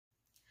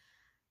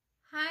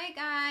Hi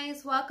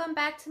guys, welcome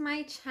back to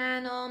my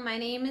channel. My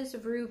name is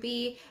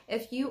Ruby.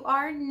 If you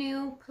are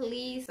new,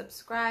 please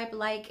subscribe,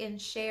 like, and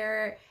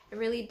share. It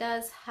really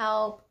does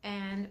help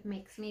and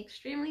makes me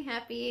extremely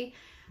happy.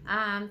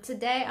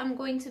 Today I'm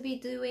going to be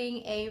doing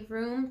a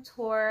room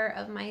tour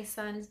of my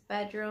son's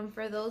bedroom.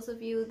 For those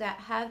of you that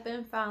have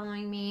been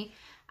following me,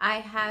 I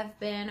have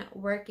been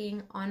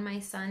working on my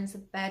son's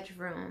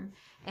bedroom,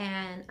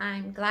 and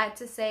I'm glad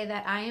to say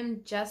that I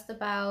am just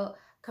about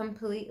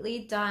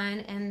completely done,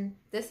 and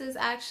this is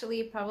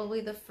actually probably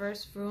the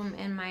first room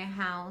in my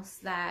house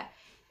that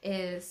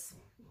is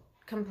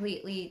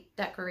completely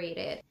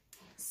decorated.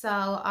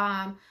 So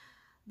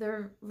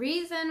the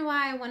reason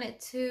why I wanted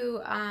to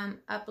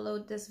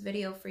upload this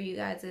video for you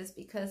guys is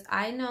because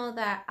I know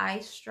that I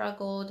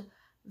struggled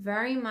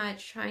very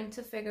much trying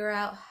to figure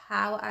out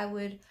how I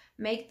would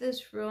make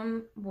this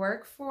room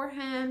work for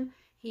him.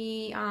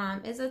 He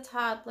is a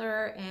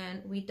toddler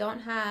and we don't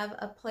have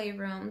a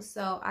playroom,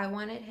 so I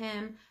wanted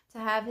him to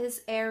have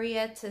his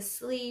area to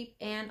sleep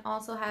and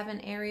also have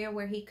an area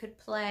where he could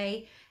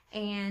play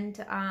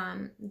and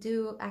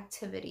do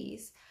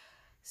activities.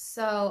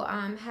 So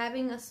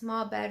having a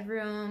small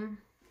bedroom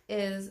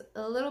is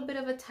a little bit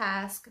of a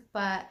task,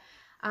 but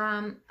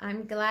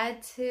I'm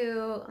glad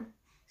to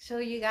show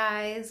you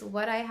guys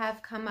what I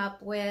have come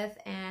up with,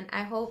 and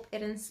I hope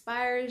it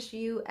inspires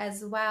you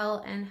as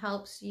well and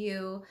helps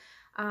you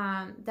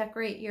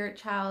decorate your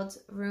child's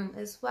room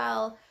as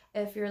well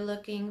if you're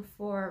looking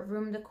for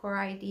room decor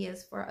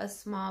ideas for a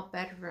small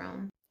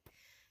bedroom.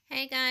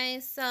 Hey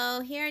guys,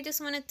 so here I just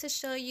wanted to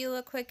show you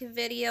a quick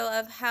video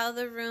of how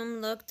the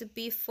room looked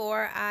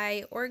before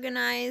I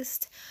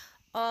organized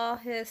all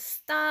his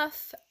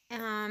stuff.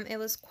 It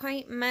was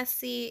quite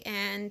messy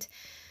and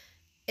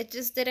it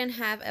just didn't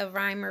have a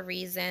rhyme or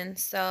reason,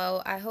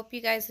 so I hope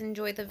you guys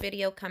enjoy the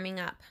video coming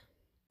up.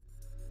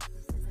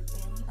 This is a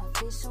very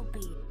official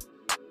beat.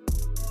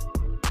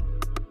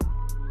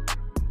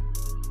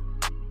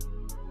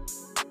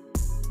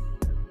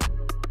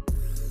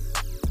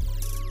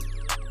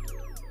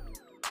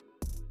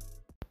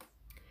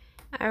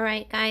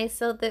 Alright guys,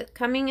 so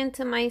coming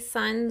into my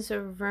son's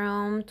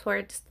room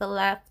towards the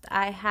left,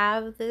 I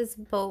have this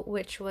boat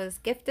which was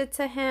gifted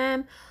to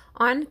him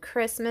on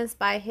Christmas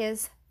by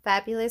his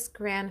fabulous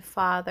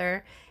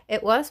grandfather.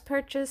 It was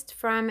purchased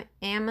from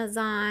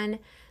Amazon,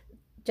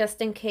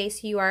 just in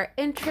case you are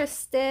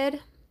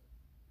interested.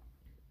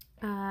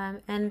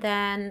 And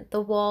then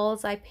the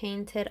walls I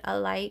painted a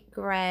light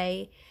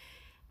gray,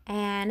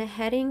 and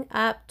heading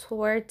up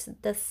towards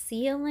the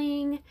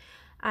ceiling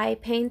I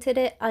painted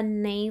it a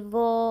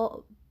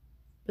navel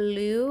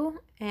blue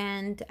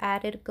and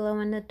added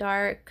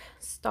glow-in-the-dark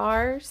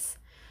stars.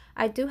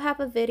 I do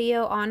have a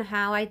video on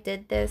how I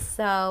did this,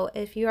 so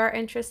if you are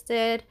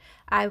interested,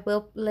 I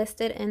will list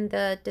it in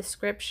the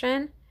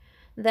description.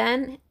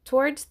 Then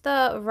towards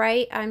the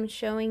right, I'm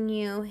showing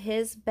you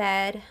his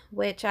bed,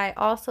 which I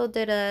also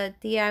did a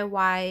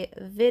DIY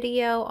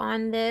video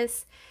on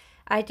this.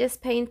 I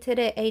just painted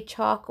it a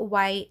chalk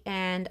white,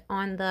 and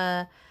on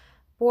the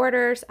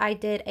borders I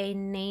did a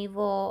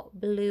navel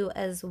blue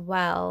as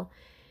well.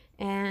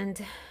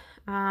 And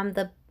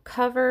the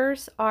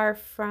covers are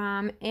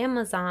from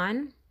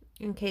Amazon.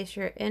 In case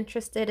you're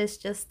interested, it's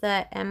just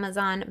the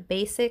Amazon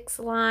Basics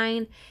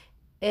line.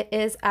 It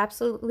is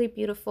absolutely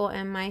beautiful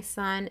and my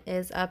son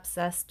is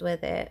obsessed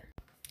with it.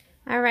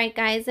 Alright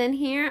guys, in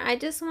here I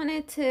just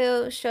wanted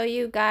to show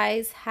you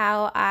guys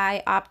how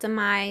I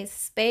optimize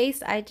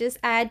space. I just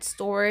add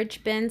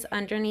storage bins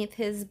underneath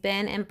his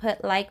bin and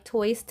put like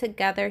toys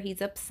together.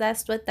 He's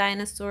obsessed with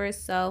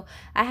dinosaurs, so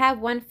I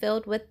have one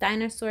filled with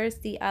dinosaurs.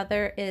 The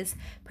other is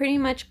pretty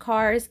much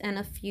cars and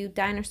a few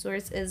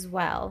dinosaurs as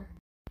well.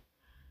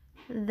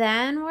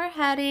 Then we're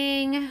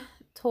heading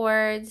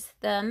towards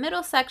the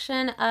middle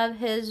section of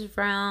his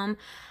room.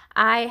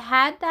 I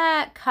had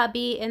that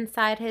cubby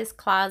inside his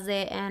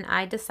closet and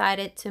I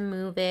decided to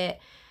move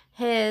it.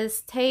 His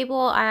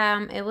table,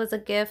 it was a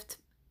gift,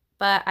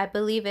 but I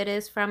believe it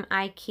is from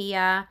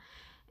IKEA,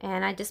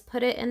 and I just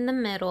put it in the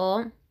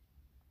middle.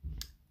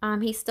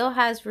 He still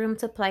has room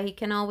to play. He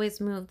can always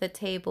move the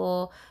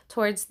table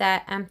towards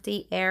that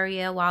empty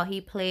area while he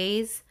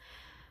plays.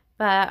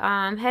 But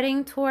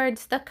heading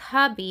towards the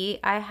cubby,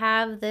 I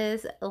have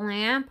this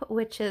lamp,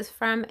 which is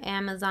from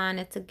Amazon.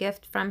 It's a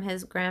gift from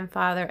his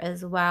grandfather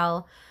as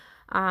well.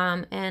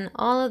 And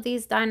all of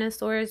these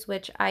dinosaurs,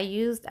 which I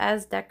used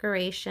as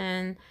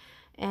decoration.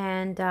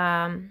 And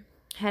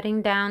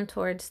heading down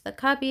towards the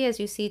cubby, as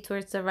you see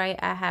towards the right,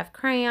 I have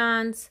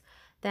crayons.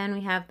 Then we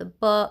have the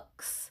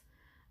books,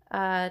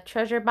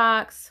 treasure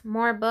box,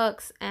 more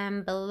books,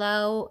 and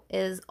below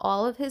is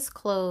all of his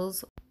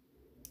clothes.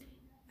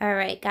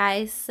 Alright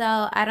guys,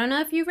 so I don't know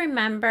if you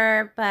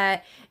remember,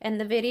 but in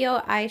the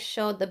video I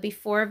showed, the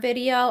before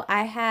video,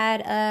 I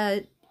had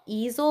a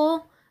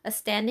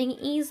standing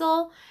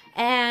easel,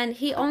 and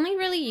he only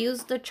really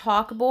used the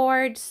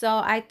chalkboard,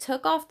 so I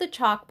took off the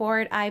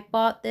chalkboard. I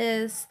bought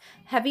this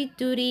heavy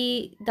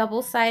duty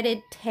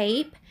double-sided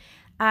tape.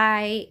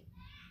 I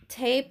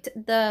taped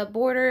the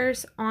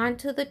borders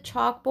onto the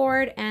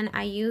chalkboard, and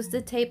I used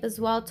the tape as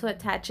well to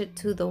attach it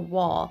to the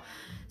wall.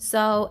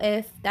 So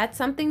if that's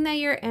something that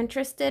you're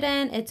interested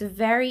in, it's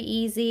very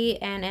easy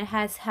and it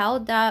has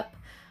held up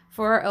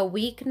for a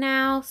week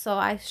now. So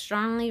I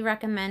strongly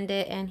recommend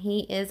it, and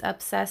he is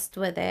obsessed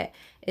with it.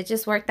 It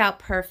just worked out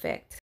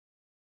perfect.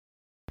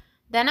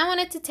 Then I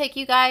wanted to take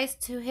you guys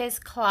to his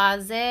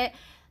closet.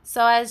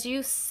 So as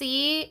you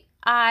see,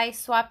 I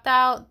swapped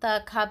out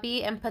the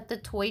cubby and put the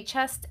toy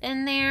chest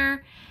in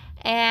there.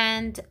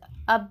 And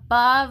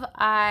above,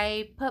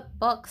 I put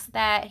books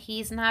that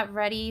he's not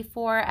ready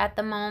for at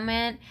the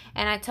moment.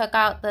 And I took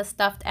out the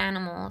stuffed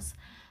animals.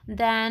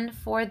 Then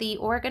for the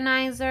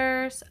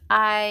organizers,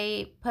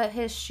 I put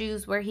his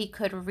shoes where he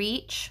could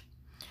reach.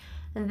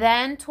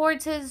 Then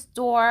towards his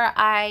door,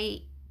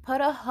 I put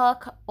a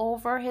hook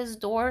over his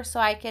door so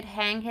I could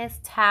hang his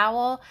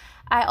towel.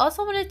 I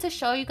also wanted to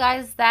show you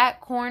guys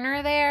that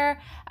corner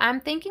there. I'm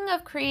thinking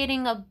of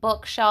creating a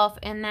bookshelf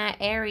in that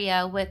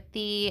area with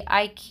the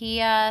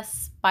IKEA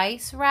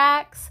spice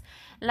racks.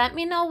 Let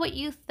me know what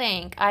you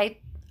think. I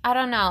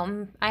don't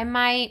know. I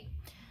might,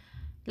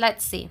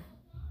 let's see.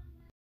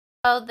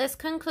 So this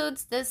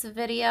concludes this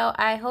video.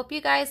 I hope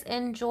you guys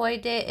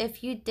enjoyed it.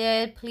 If you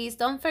did, please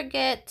don't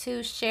forget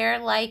to share,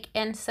 like,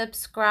 and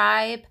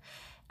subscribe.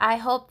 I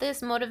hope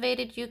this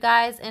motivated you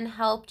guys and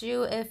helped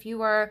you if you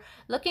were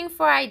looking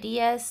for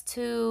ideas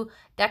to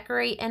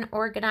decorate and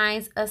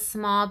organize a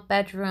small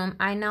bedroom.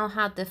 I know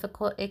how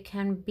difficult it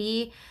can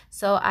be,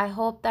 so I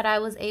hope that I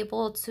was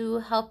able to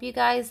help you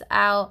guys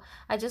out.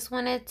 I just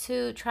wanted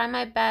to try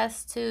my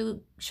best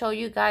to show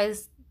you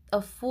guys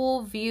a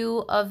full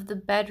view of the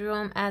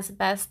bedroom as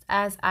best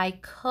as I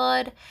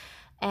could.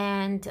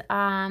 And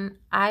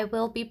I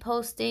will be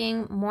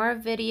posting more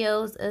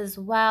videos as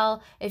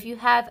well. If you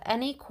have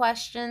any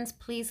questions,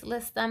 please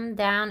list them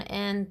down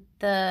in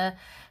the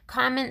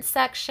comment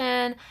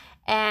section,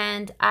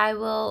 and I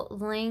will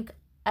link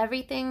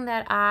everything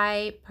that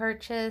I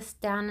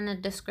purchased down in the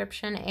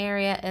description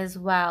area as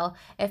well.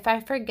 If I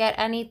forget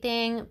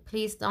anything,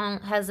 please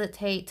don't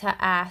hesitate to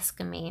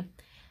ask me.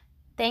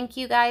 Thank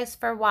you guys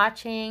for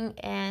watching,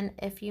 and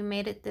if you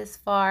made it this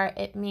far,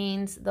 it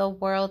means the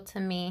world to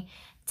me.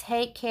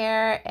 Take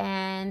care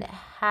and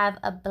have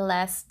a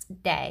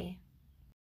blessed day.